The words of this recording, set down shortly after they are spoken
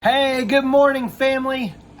Hey, good morning,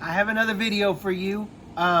 family. I have another video for you.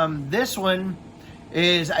 This one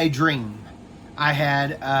is a dream I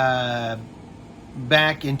had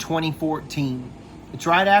back in 2014. It's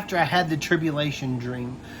right after I had the tribulation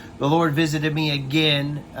dream. The Lord visited me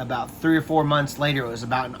again about 3 or 4 months later. It was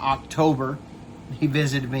about in October. He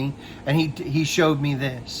visited me and he showed me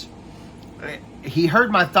this. He heard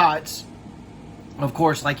my thoughts, of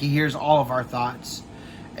course, like he hears all of our thoughts.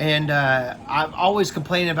 And I'm always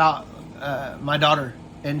complaining about my daughter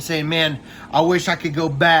and saying, man, I wish I could go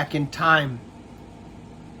back in time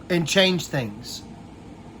and change things.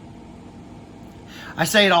 I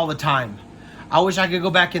say it all the time. I wish I could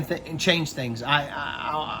go back and change things.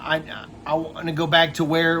 I want to go back to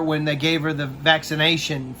when they gave her the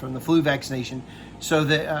vaccination, from the flu vaccination, so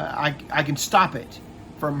that I can stop it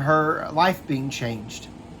from her life being changed.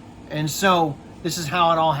 And so this is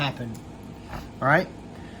how it all happened. All right.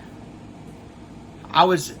 I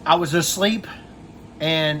was asleep,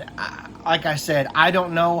 and like I said, I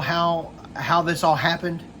don't know how this all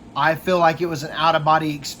happened. I feel like it was an out of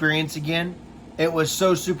body experience again. It was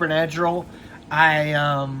so supernatural. I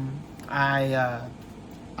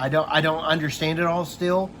don't understand it all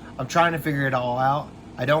still. I'm trying to figure it all out.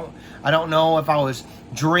 I don't know if I was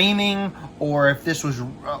dreaming or if this was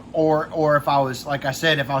or if I was, like I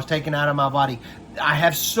said, if I was taken out of my body. I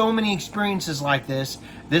have so many experiences like this.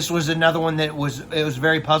 This was another one that was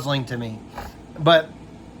very puzzling to me. But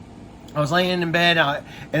I was laying in bed, and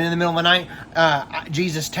in the middle of the night,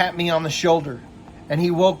 Jesus tapped me on the shoulder, and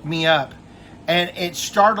he woke me up, and it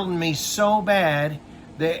startled me so bad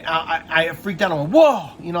that I freaked out. I went, whoa,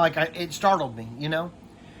 it startled me,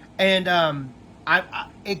 and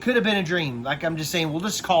it could have been a dream. Like, I'm just saying, we'll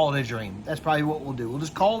just call it a dream. That's probably what we'll do. We'll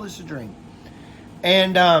just call this a dream.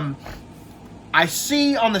 And I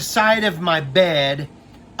see on the side of my bed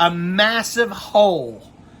a massive hole,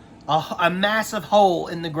 a massive hole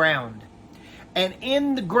in the ground. And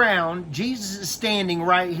in the ground, Jesus is standing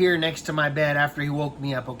right here next to my bed after he woke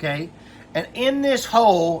me up, okay? And in this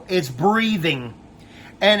hole, it's breathing.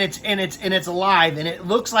 And it's alive, and it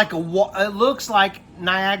looks like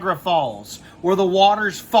Niagara Falls, where the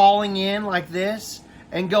water's falling in like this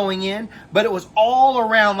and going in, but it was all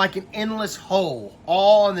around like an endless hole,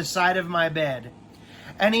 all on the side of my bed.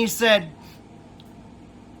 And he said,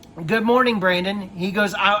 "Good morning, Brandon." He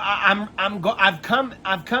goes, "I've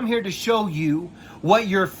come here to show you what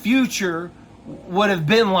your future would have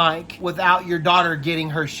been like without your daughter getting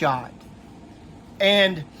her shot."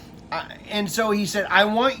 And so he said, "I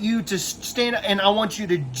want you to stand and I want you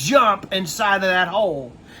to jump inside of that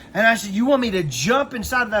hole." And I said, "You want me to jump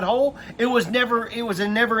inside of that hole?" It was a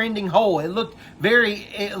never-ending hole. It looked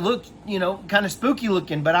kind of spooky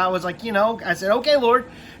looking, but I was like, I said, "Okay,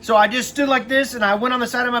 Lord." So I just stood like this, and I went on the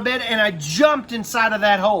side of my bed, and I jumped inside of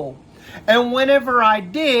that hole. And whenever I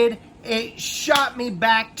did, it shot me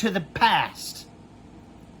back to the past.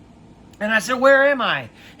 And I said, "Where am I?"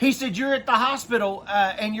 He said, "You're at the hospital,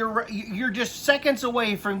 and you're just seconds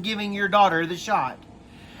away from giving your daughter the shot."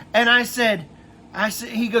 And I said,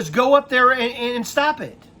 he goes, "Go up there and stop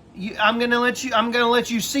it. I'm gonna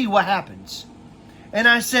let you see what happens." And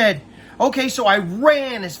I said, "Okay." So I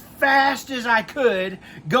ran as fast as I could,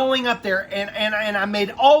 going up there, and I made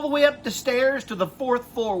it all the way up the stairs to the 4th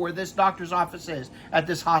floor where this doctor's office is at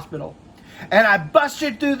this hospital. And I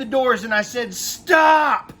busted through the doors, and I said,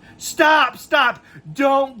 "Stop! Stop! Stop!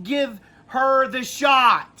 Don't give her the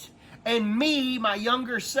shot." And me, my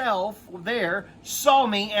younger self there, saw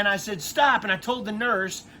me, and I said, "Stop." And I told the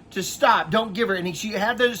nurse to stop. Don't give her. And she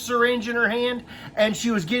had the syringe in her hand, and she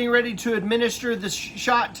was getting ready to administer the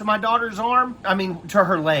shot to my daughter's to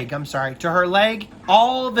her leg. I'm sorry, to her leg.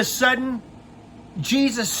 All of a sudden,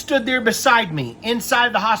 Jesus stood there beside me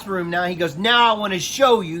inside the hospital room. Now he goes, "Now I want to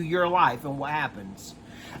show you your life and what happens."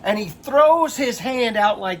 And he throws his hand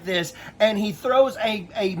out like this, and he throws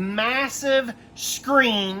a massive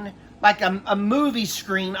screen, like a movie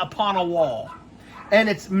screen, upon a wall. And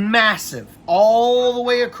it's massive, all the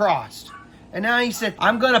way across. And now he said,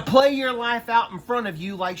 "I'm going to play your life out in front of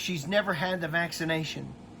you like she's never had the vaccination."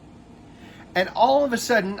 And all of a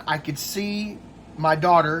sudden, I could see my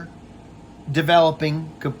daughter developing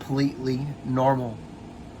completely normal.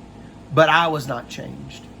 But I was not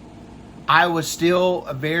changed. I was still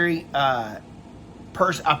a very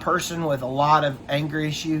person with a lot of anger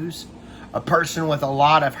issues, a person with a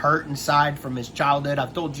lot of hurt inside from his childhood.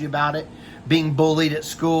 I've told you about it. Being bullied at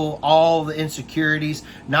school, all the insecurities,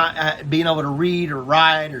 not being able to read or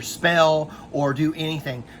write or spell or do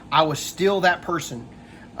anything. I was still that person.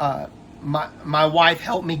 my wife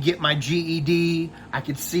helped me get my GED. I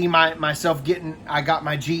could see myself I got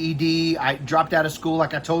my GED. I dropped out of school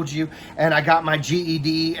like I told you, and I got my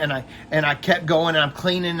GED, and I kept going, and I'm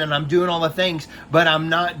cleaning, and I'm doing all the things, but I'm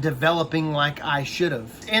not developing like I should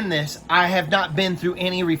have. In this, I have not been through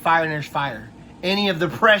any refiner's fire, any of the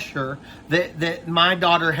pressure that my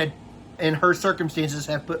daughter had in her circumstances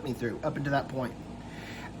have put me through up until that point.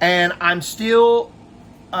 And I'm still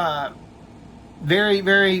very,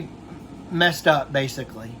 very messed up,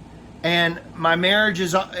 basically. And my marriage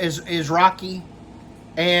is rocky,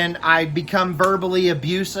 and I become verbally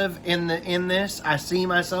abusive in this. I see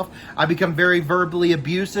myself. I become very verbally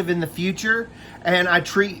abusive in the future, and I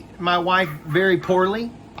treat my wife very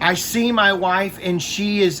poorly. I see my wife, and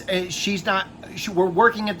she's not. We're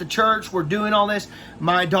working at the church. We're doing all this.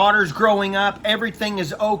 My daughter's growing up. Everything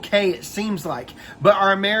is okay, it seems like, but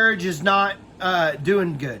our marriage is not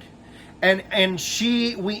doing good. And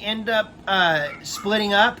we end up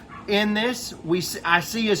splitting up in this. I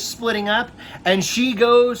see us splitting up, and she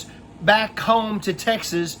goes back home to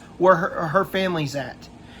Texas where her family's at,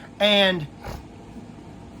 and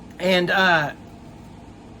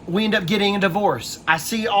we end up getting a divorce. I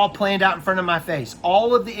see it all planned out in front of my face.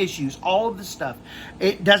 All of the issues, all of the stuff,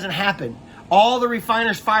 it doesn't happen. All the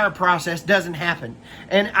refiner's fire process doesn't happen,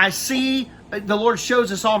 and I see the Lord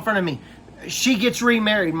shows us all in front of me. She gets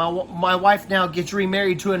remarried. My wife now gets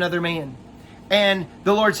remarried to another man. And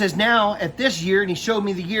the Lord says now at this year, and He showed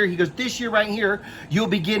me the year, He goes, this year right here, you'll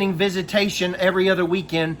be getting visitation every other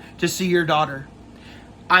weekend to see your daughter.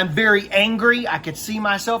 I'm very angry. I could see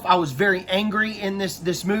myself. I was very angry in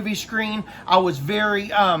this movie screen. I was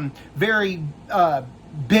very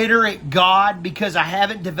bitter at God because I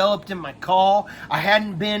haven't developed in my call. I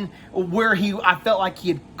hadn't been where I felt like He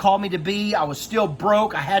had called me to be. I was still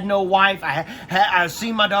broke. I had no wife. I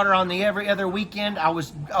seen my daughter on every other weekend. I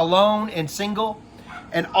was alone and single,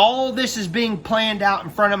 and all this is being planned out in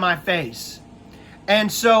front of my face. And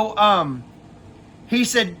so He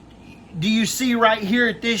said, do you see right here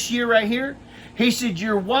at this year right here? He said,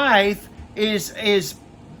 your wife is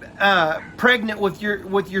pregnant with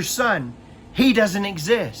your son. He doesn't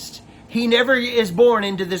exist. He never is born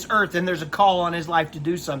into this earth, and there's a call on his life to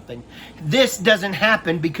do something. This doesn't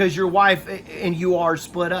happen because your wife and you are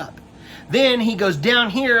split up. Then he goes down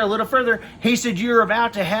here a little further. He said, you're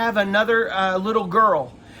about to have another little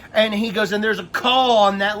girl. And he goes, and there's a call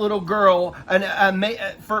on that little girl for the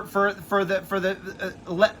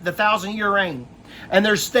 1,000-year reign. And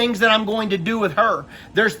there's things that I'm going to do with her.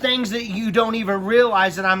 There's things that you don't even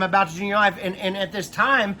realize that I'm about to do in your life. And at this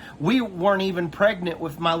time, we weren't even pregnant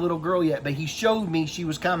with my little girl yet, but He showed me she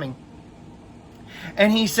was coming.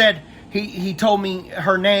 And He said, He told me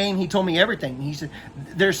her name. He told me everything. He said,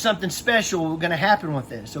 there's something special going to happen with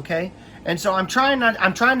this, okay? And so I'm trying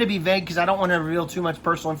to be vague because I don't want to reveal too much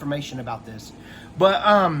personal information about this.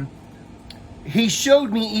 But He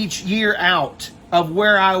showed me each year out of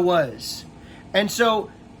where I was. And so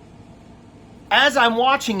as I'm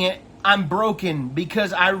watching it, I'm broken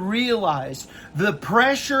because I realize the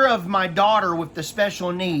pressure of my daughter with the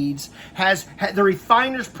special needs has the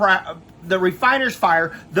refiner's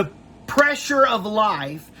fire, the pressure of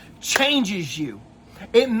life changes you.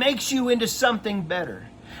 It makes you into something better.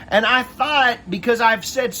 And I thought, because I've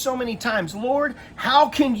said so many times, Lord, how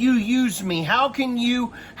can you use me? How can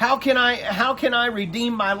I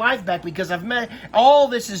redeem my life back? Because all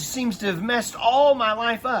this seems to have messed all my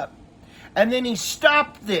life up. And then He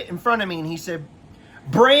stopped it in front of me and He said,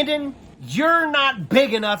 Brandon, you're not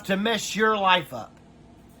big enough to mess your life up.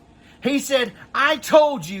 He said, I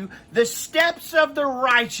told you the steps of the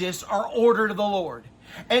righteous are ordered of the Lord.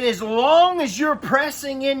 And as long as you're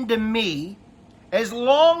pressing into me, as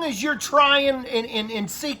long as you're trying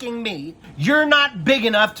and seeking me, you're not big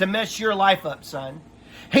enough to mess your life up, son.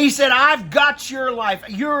 He said, I've got your life.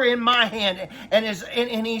 You're in my hand.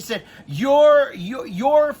 And He said,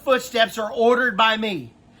 your footsteps are ordered by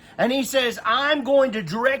me. And He says, I'm going to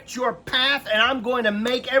direct your path, and I'm going to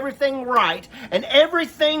make everything right. And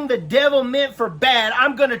everything the devil meant for bad,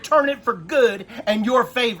 I'm going to turn it for good and your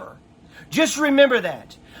favor. Just remember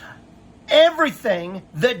that. Everything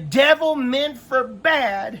the devil meant for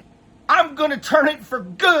bad, I'm going to turn it for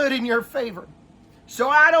good in your favor. So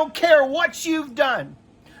I don't care what you've done.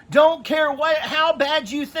 Don't care how bad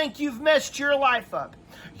you think you've messed your life up.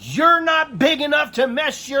 You're not big enough to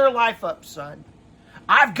mess your life up, son.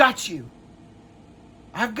 I've got you.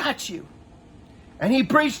 I've got you. And He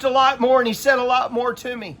preached a lot more, and He said a lot more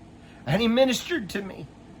to me. And He ministered to me.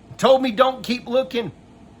 Told me don't keep looking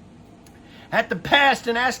at the past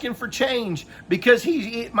and asking for change, because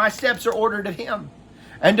my steps are ordered of Him,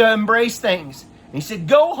 and to embrace things He said,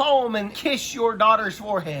 go home and kiss your daughter's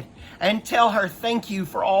forehead and tell her thank you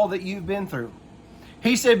for all that you've been through.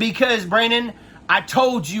 He said, because Brandon, I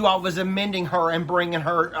told you I was amending her and bringing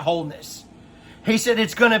her wholeness. He said,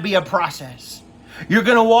 it's going to be a process. You're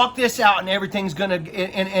going to walk this out and everything's going to,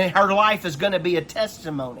 and her life is going to be a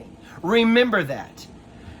testimony. Remember that.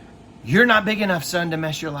 You're not big enough, son, to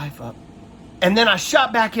mess your life up. And then I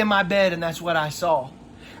shot back in my bed and that's what I saw.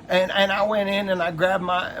 And I went in and I grabbed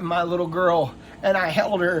my little girl and I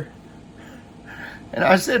held her. And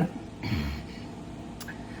I said,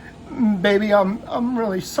 baby, I'm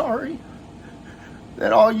really sorry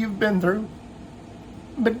that all you've been through.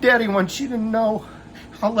 But Daddy wants you to know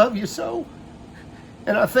I love you so.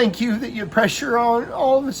 And I thank you that your pressure on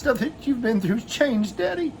all the stuff that you've been through has changed,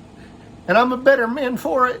 Daddy. And I'm a better man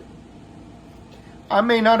for it. I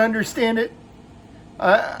may not understand it.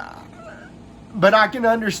 But I can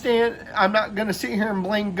understand. I'm not going to sit here and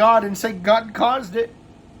blame God and say God caused it.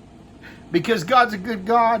 Because God's a good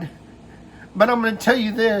God. But I'm going to tell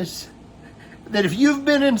you this. That if you've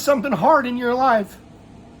been in something hard in your life.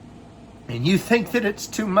 And you think that it's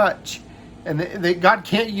too much. And that God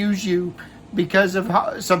can't use you. Because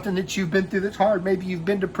of something that you've been through that's hard. Maybe you've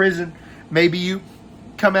been to prison. Maybe you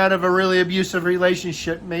come out of a really abusive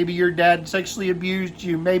relationship. Maybe your dad sexually abused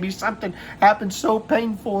you. Maybe something happened so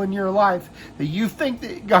painful in your life that you think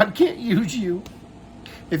that God can't use you.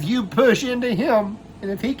 If you push into Him,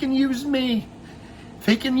 and if He can use me,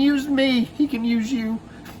 He can use you.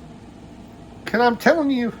 Because I'm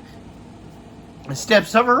telling you, the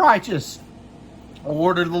steps of a righteous are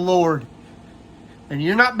ordered of the Lord. And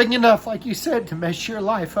you're not big enough, like you said, to mess your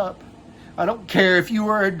life up. I don't care if you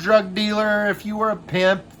were a drug dealer, if you were a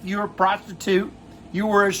pimp, if you were a prostitute, you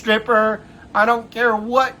were a stripper. I don't care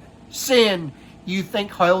what sin you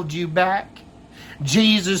think held you back.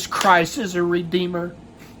 Jesus Christ is a redeemer.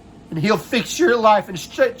 And He'll fix your life and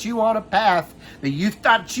set you on a path that you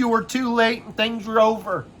thought you were too late and things were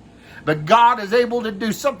over. But God is able to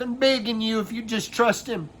do something big in you if you just trust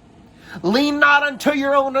Him. Lean not unto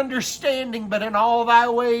your own understanding, but in all thy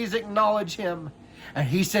ways acknowledge Him. And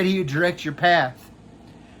He said He would direct your path.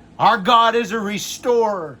 Our God is a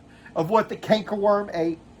restorer of what the cankerworm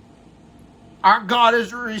ate. Our God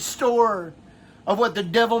is a restorer of what the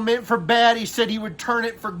devil meant for bad. He said He would turn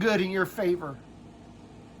it for good in your favor.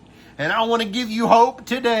 And I want to give you hope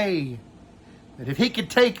today that if He could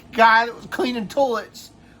take a guy that was cleaning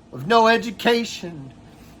toilets with no education,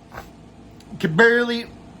 can barely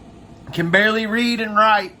read and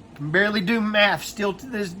write, can barely do math still to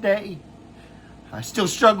this day. I still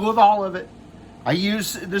struggle with all of it. I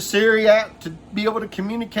use the Siri app to be able to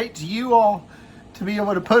communicate to you all, to be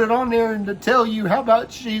able to put it on there and to tell you how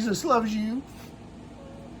much Jesus loves you.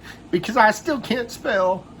 Because I still can't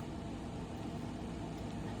spell.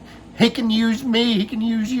 He can use me. He can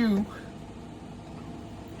use you.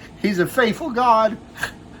 He's a faithful God.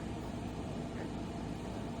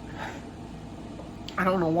 I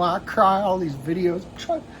don't know why I cry all these videos. I'm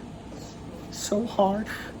trying so hard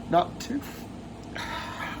not to.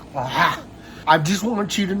 I just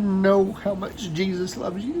want you to know how much Jesus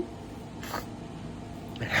loves you.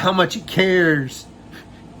 And how much He cares.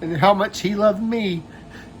 And how much He loved me.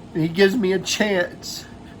 And He gives me a chance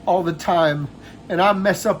all the time. And I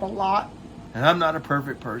mess up a lot. And I'm not a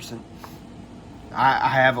perfect person. I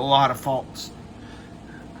have a lot of faults.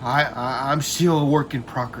 I'm still a work in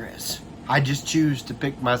progress. I just choose to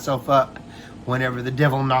pick myself up whenever the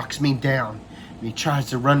devil knocks me down. And he tries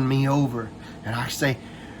to run me over. And I say,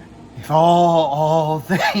 if all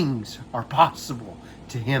things are possible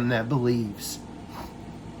to him that believes.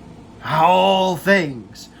 All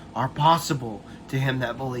things are possible to him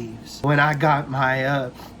that believes. When I got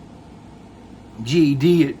my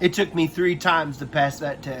GED, it took me 3 times to pass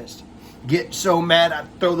that test. Get so mad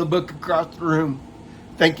I'd throw the book across the room,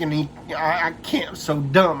 thinking I can't, I'm so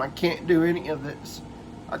dumb, I can't do any of this.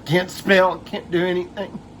 I can't spell, I can't do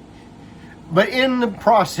anything. But in the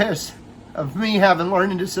process of me having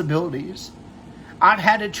learning disabilities, I'd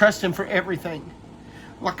had to trust Him for everything.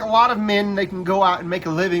 Like a lot of men, they can go out and make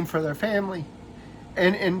a living for their family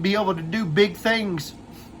and be able to do big things.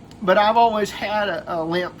 But I've always had a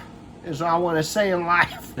limp, as I want to say, in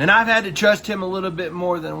life. And I've had to trust Him a little bit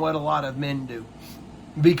more than what a lot of men do.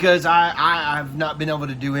 Because I've not been able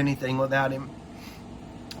to do anything without Him.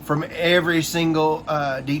 From every single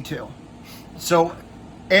detail. So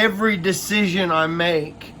every decision I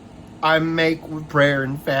make with prayer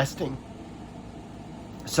and fasting.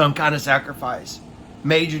 Some kind of sacrifice.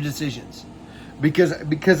 Major decisions.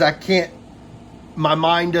 Because I can't, my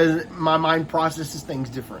mind processes things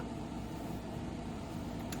different.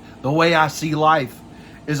 The way I see life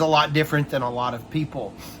is a lot different than a lot of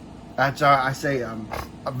people. That's I say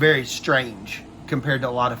very strange compared to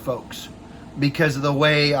a lot of folks because of the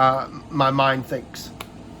way my mind thinks.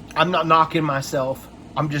 I'm not knocking myself.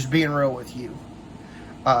 I'm just being real with you.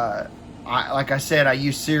 Like I said, I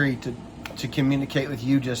use Siri to communicate with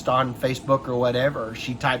you just on Facebook or whatever.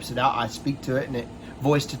 She types it out. I speak to it, and it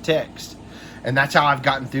voice to text. And that's how I've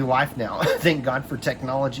gotten through life now. Thank God for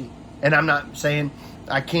technology. And I'm not saying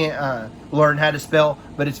I can't learn how to spell,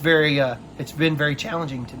 but it's been very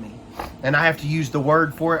challenging to me. And I have to use the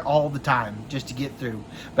word for it all the time just to get through.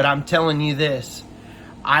 But I'm telling you this,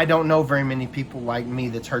 I don't know very many people like me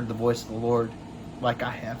that's heard the voice of the Lord like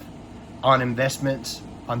I have on investments,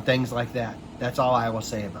 on things like that. That's all I will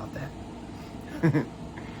say about that.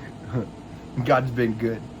 God's been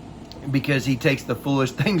good because he takes the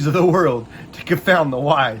foolish things of the world to confound the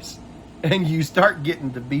wise. And you start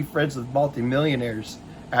getting to be friends with multimillionaires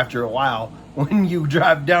after a while when you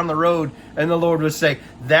drive down the road and the Lord would say,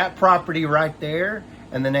 that property right there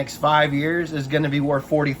in the next 5 years is going to be worth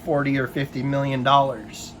 40 or $50 million.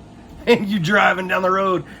 And you driving down the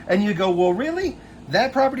road and you go, well, really?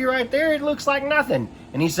 That property right there, it looks like nothing.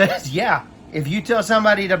 And he says, yeah, if you tell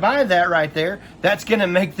somebody to buy that right there, that's going to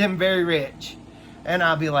make them very rich. And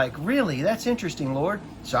I'll be like, really? That's interesting, Lord.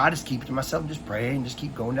 So I just keep it to myself, just pray and just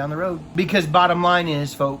keep going down the road. Because bottom line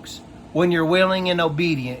is, folks, when you're willing and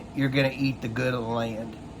obedient, you're going to eat the good of the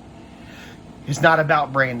land. It's not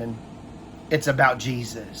about Brandon. It's about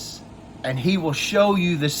Jesus. And he will show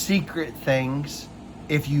you the secret things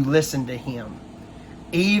if you listen to him.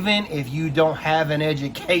 Even if you don't have an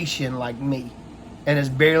education like me and is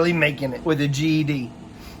barely making it with a GED.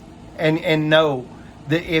 And know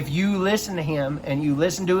that if you listen to him and you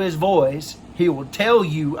listen to his voice, he will tell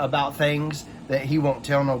you about things that he won't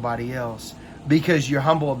tell nobody else because you're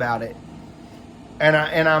humble about it. And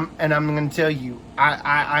I'm going to tell you,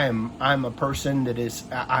 I'm a person that is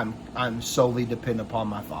I'm solely dependent upon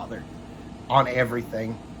my Father on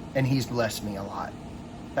everything, and he's blessed me a lot.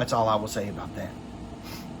 That's all I will say about that.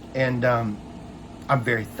 And I'm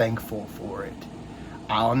very thankful for it.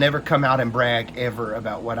 I'll never come out and brag ever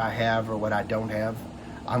about what I have or what I don't have.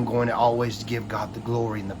 I'm going to always give God the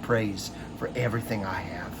glory and the praise for everything I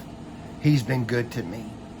have. He's been good to me.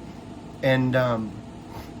 And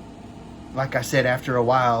like I said, after a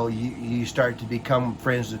while, you start to become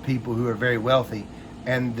friends with people who are very wealthy,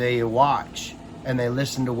 and they watch and they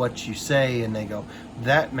listen to what you say and they go,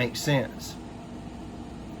 that makes sense.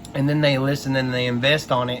 And then they listen and they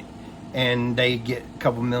invest on it and they get a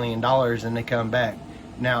couple $1 million and they come back.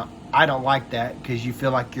 Now, I don't like that because you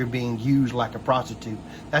feel like you're being used like a prostitute.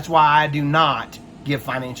 That's why I do not give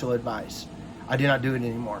financial advice. I do not do it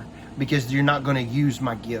anymore because you're not going to use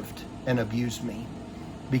my gift and abuse me.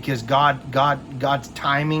 Because God's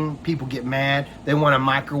timing, people get mad. They want a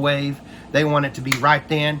microwave. They want it to be right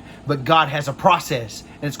then. But God has a process,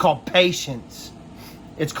 and it's called patience.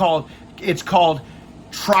 It's called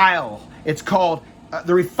trial. It's called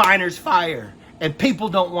the refiner's fire. And people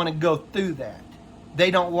don't want to go through that. They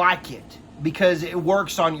don't like it because it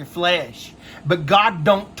works on your flesh. But God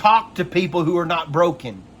don't talk to people who are not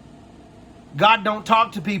broken. God don't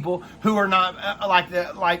talk to people who are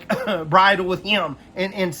not bridle with him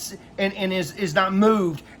and is not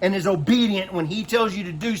moved and is obedient when he tells you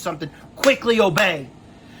to do something. Quickly obey,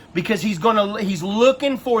 because he's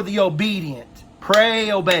looking for the obedient.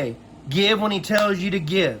 Pray, obey, give when he tells you to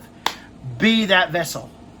give. Be that vessel.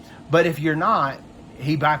 But if you're not,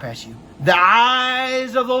 he bypass you. The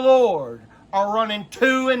eyes of the Lord are running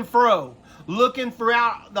to and fro, looking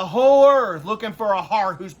throughout the whole earth, looking for a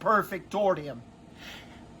heart who's perfect toward him.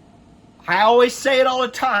 I always say it all the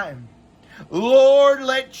time. Lord,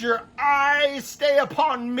 let your eyes stay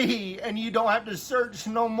upon me and you don't have to search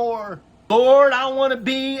no more. Lord, I want to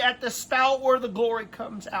be at the spout where the glory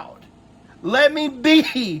comes out. Let me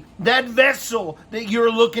be that vessel that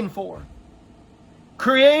you're looking for.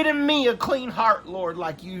 Create in me a clean heart, Lord,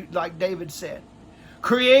 like David said.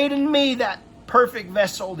 Create in me that perfect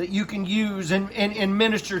vessel that you can use and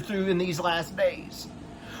minister through in these last days.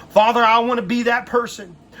 Father, I want to be that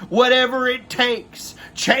person. Whatever it takes,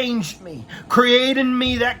 change me. Create in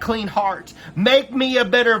me that clean heart. Make me a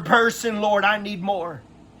better person, Lord. I need more.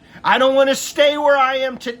 I don't want to stay where I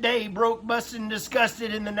am today, broke, busted, and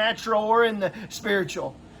disgusted in the natural or in the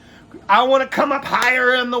spiritual. I want to come up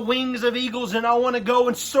higher on the wings of eagles, and I want to go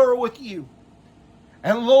and soar with you.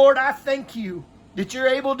 And Lord, I thank you that you're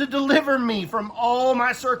able to deliver me from all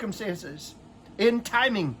my circumstances in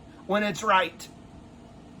timing when it's right.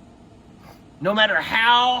 No matter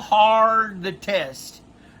how hard the test,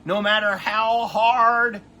 no matter how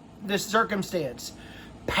hard the circumstance,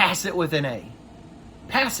 pass it with an A.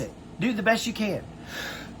 Pass it. Do the best you can.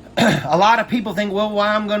 A lot of people think, well,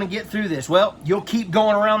 why I'm going to get through this? Well, you'll keep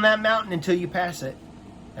going around that mountain until you pass it.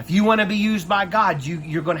 If you want to be used by God,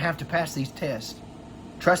 you're going to have to pass these tests.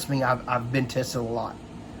 Trust me, I've been tested a lot.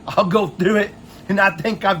 I'll go through it, and I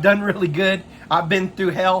think I've done really good. I've been through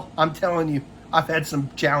hell. I'm telling you, I've had some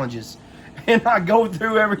challenges. And I go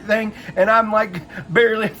through everything, and I'm like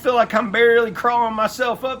I feel like I'm barely crawling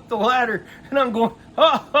myself up the ladder. And I'm going,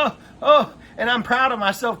 oh. And I'm proud of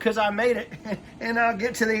myself because I made it. And I'll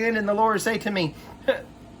get to the end, and the Lord will say to me,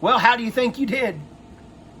 well, how do you think you did?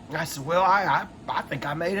 I said, well, I think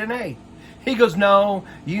I made an A. He goes, no,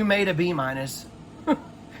 you made a B minus.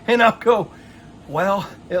 And I'll go, well,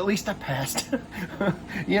 at least I passed.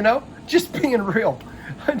 Just being real.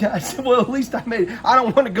 I said, well, at least I made it. I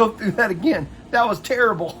don't want to go through that again. That was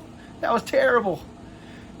terrible.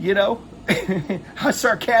 I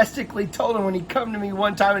sarcastically told him when he come to me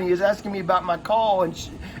one time and he was asking me about my call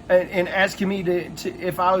and asking me to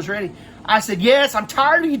if I was ready. I said, yes, I'm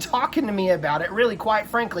tired of you talking to me about it, really, quite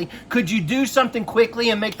frankly. Could you do something quickly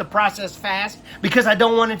and make the process fast? Because I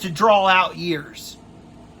don't want it to draw out years.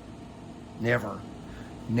 Never,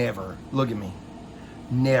 look at me.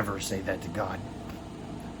 Never say that to God.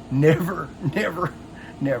 Never.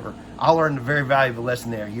 I learned a very valuable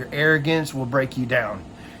lesson there. Your arrogance will break you down.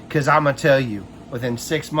 Because I'm going to tell you, within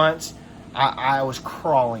 6 months, I was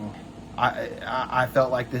crawling. I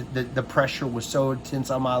felt like the pressure was so intense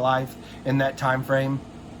on my life in that time frame.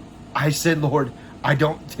 I said, Lord, I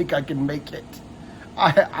don't think I can make it.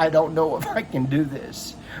 I don't know if I can do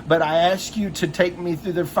this. But I ask you to take me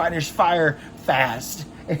through the refiner's fire fast.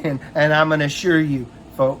 And I'm going to assure you,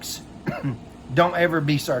 folks, don't ever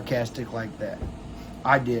be sarcastic like that.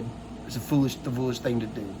 I did. It's the foolish thing to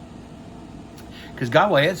do. Because God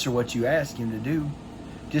will answer what you ask Him to do.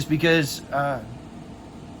 Just because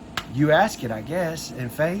you ask it, I guess, in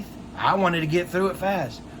faith. I wanted to get through it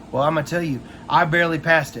fast. Well, I'm going to tell you, I barely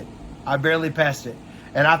passed it.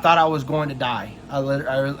 And I thought I was going to die. I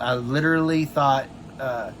literally thought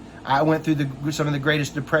I went through some of the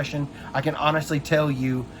greatest depression I can honestly tell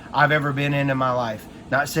you I've ever been in my life.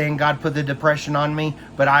 Not saying God put the depression on me,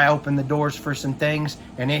 but I opened the doors for some things,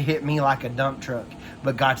 and it hit me like a dump truck.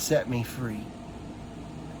 But God set me free.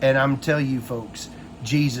 And I'm telling you, folks,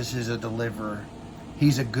 Jesus is a deliverer.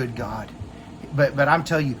 He's a good God. But I'm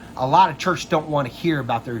telling you, a lot of church don't want to hear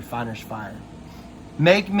about the refiner's fire.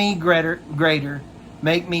 Make me greater,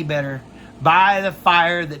 make me better, by the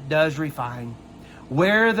fire that does refine.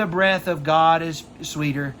 Where the breath of God is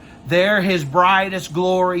sweeter, there His brightest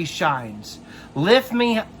glory shines. Lift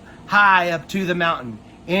me high up to the mountain,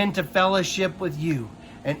 into fellowship with you.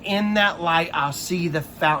 And in that light, I'll see the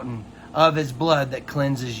fountain of His blood that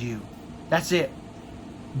cleanses you. That's it.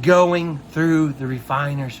 Going through the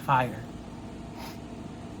refiner's fire.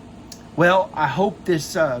 Well, I hope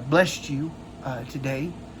this blessed you today.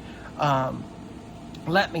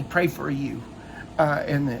 Let me pray for you.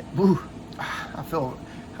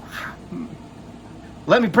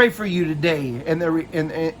 Let me pray for you today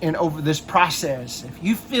and over this process. If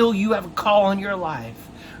you feel you have a call in your life,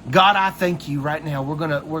 God, I thank you right now.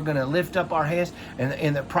 We're gonna lift up our hands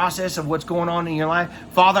in the process of what's going on in your life.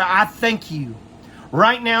 Father, I thank you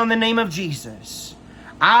right now in the name of Jesus.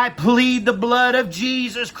 I plead the blood of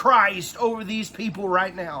Jesus Christ over these people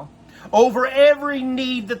right now, over every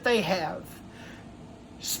need that they have,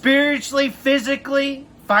 spiritually, physically,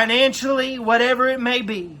 financially, whatever it may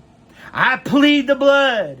be. I plead the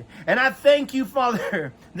blood, and I thank you,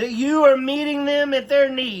 Father, that you are meeting them at their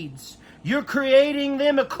needs. You're creating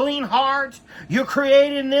them a clean heart. You're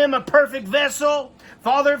creating them a perfect vessel.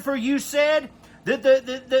 Father, for you said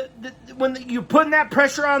that when you're putting that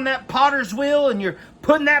pressure on that potter's wheel and you're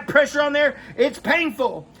putting that pressure on there, it's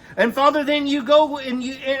painful. And Father, then you go and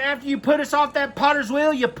after you put us off that potter's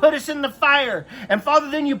wheel, you put us in the fire. And Father,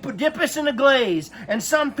 then you dip us in a glaze. And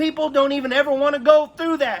some people don't even ever want to go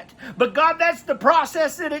through that. But God, that's the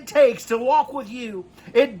process that it takes to walk with you.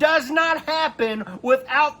 It does not happen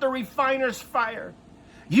without the refiner's fire.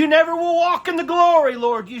 You never will walk in the glory,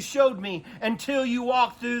 Lord, you showed me, until you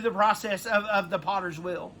walk through the process of the potter's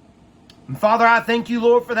wheel. And Father, I thank you,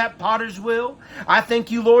 Lord, for that potter's wheel. I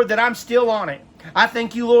thank you, Lord, that I'm still on it. I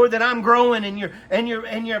thank you, Lord, that I'm growing and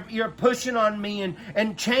you're pushing on me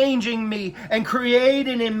and changing me and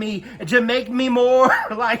creating in me to make me more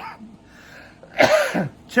like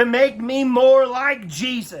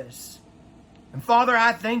Jesus. And Father,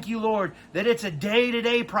 I thank you, Lord, that it's a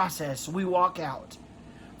day-to-day process we walk out.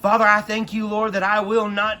 Father, I thank you, Lord, that I will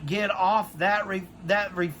not get off that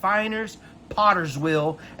potter's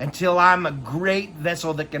wheel until I'm a great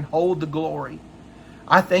vessel that can hold the glory.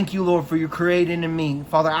 I thank you, Lord, for your creating in me.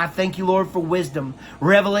 Father, I thank you, Lord, for wisdom.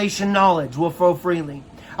 Revelation knowledge will flow freely.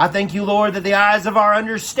 I thank you, Lord, that the eyes of our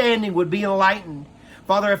understanding would be enlightened.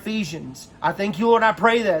 Father, Ephesians, I thank you, Lord, I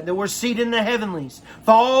pray that we're seated in the heavenlies,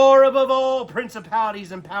 far above all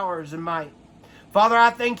principalities and powers and might. Father, I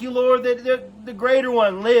thank you, Lord, that the greater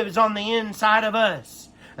one lives on the inside of us.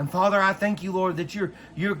 And Father, I thank you, Lord, that you're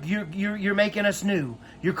making us new.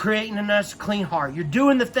 You're creating in us a clean heart. You're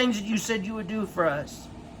doing the things that you said you would do for us.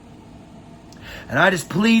 And I just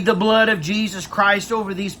plead the blood of Jesus Christ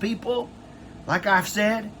over these people, like I've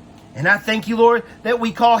said. And I thank you, Lord, that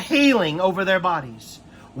we call healing over their bodies.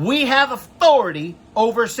 We have authority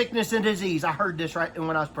over sickness and disease. I heard this right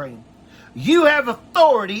when I was praying. You have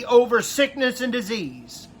authority over sickness and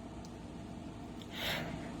disease.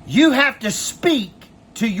 You have to speak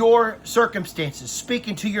to your circumstances,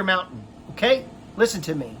 speaking to your mountain. Okay? Listen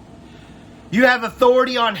to me. You have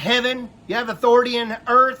authority on heaven, you have authority in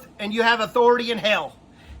earth, and you have authority in hell.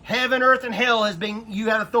 Heaven, earth, and hell you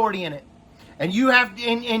have authority in it. And you have,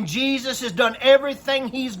 and Jesus has done everything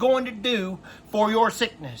he's going to do for your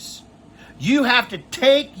sickness. You have to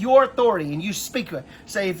take your authority and you speak it.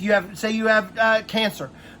 Say you have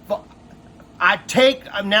cancer. I take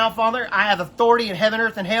now, Father, I have authority in heaven,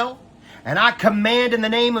 earth, and hell. And I command in the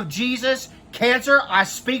name of Jesus, cancer, I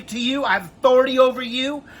speak to you. I have authority over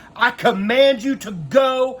you. I command you to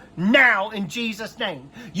go now in Jesus'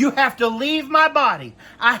 name. You have to leave my body.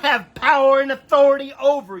 I have power and authority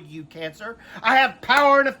over you, cancer. I have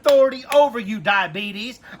power and authority over you,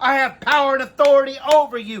 diabetes. I have power and authority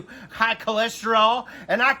over you, high cholesterol.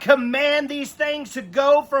 And I command these things to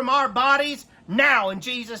go from our bodies now in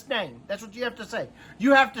Jesus' name. That's what you have to say.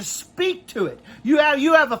 You have to speak to it. You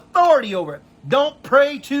have authority over it. Don't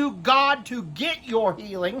pray to God to get your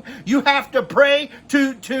healing. You have to pray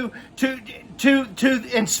to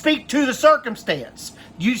and speak to the circumstance.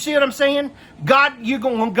 You see what I'm saying? God,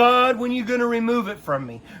 God, when you going to remove it from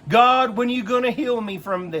me? God, when you going to heal me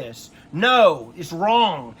from this? No, it's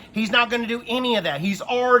wrong. He's not going to do any of that. He's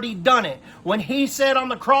already done it. When he said on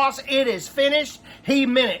the cross, it is finished, he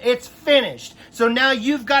meant it. It's finished. So now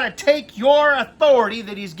you've got to take your authority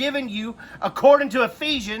that he's given you according to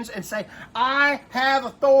Ephesians and say, I have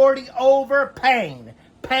authority over pain.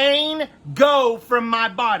 Pain, go from my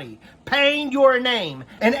body. Pain, your name.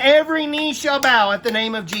 And every knee shall bow at the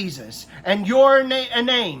name of Jesus. And your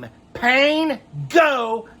name. Pain,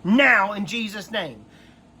 go now in Jesus' name.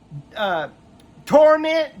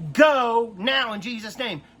 Torment, go now in Jesus'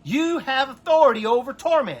 name. You have authority over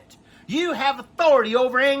torment. You have authority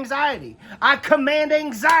over anxiety. I command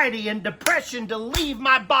anxiety and depression to leave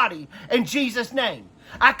my body in Jesus' name.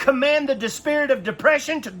 I command the spirit of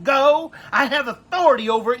depression to go. I have authority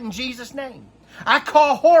over it in Jesus' name. I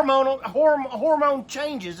call hormone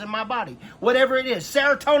changes in my body. Whatever it is.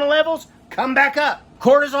 Serotonin levels, come back up.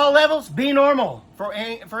 Cortisol levels, be normal for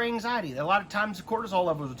anxiety. A lot of times the cortisol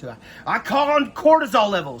levels are too high. I call on cortisol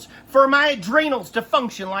levels for my adrenals to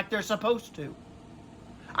function like they're supposed to.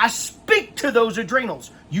 I speak to those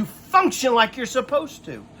adrenals. You function like you're supposed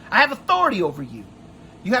to. I have authority over you.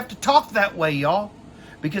 You have to talk that way, y'all.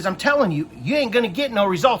 Because I'm telling you, you ain't going to get no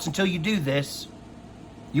results until you do this.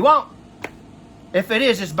 You won't. If it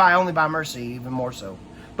is, it's only by mercy, even more so.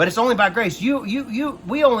 But it's only by grace.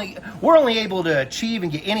 We're only able to achieve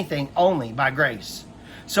and get anything only by grace.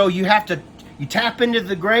 So you tap into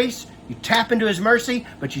the grace, you tap into his mercy,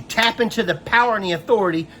 but you tap into the power and the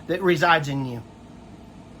authority that resides in you.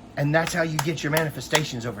 And that's how you get your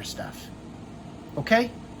manifestations over stuff.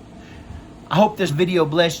 Okay? I hope this video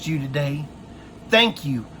blessed you today. Thank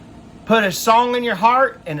you. Put a song in your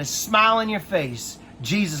heart and a smile in your face.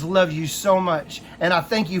 Jesus loves you so much. And I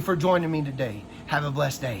thank you for joining me today. Have a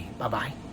blessed day. Bye-bye.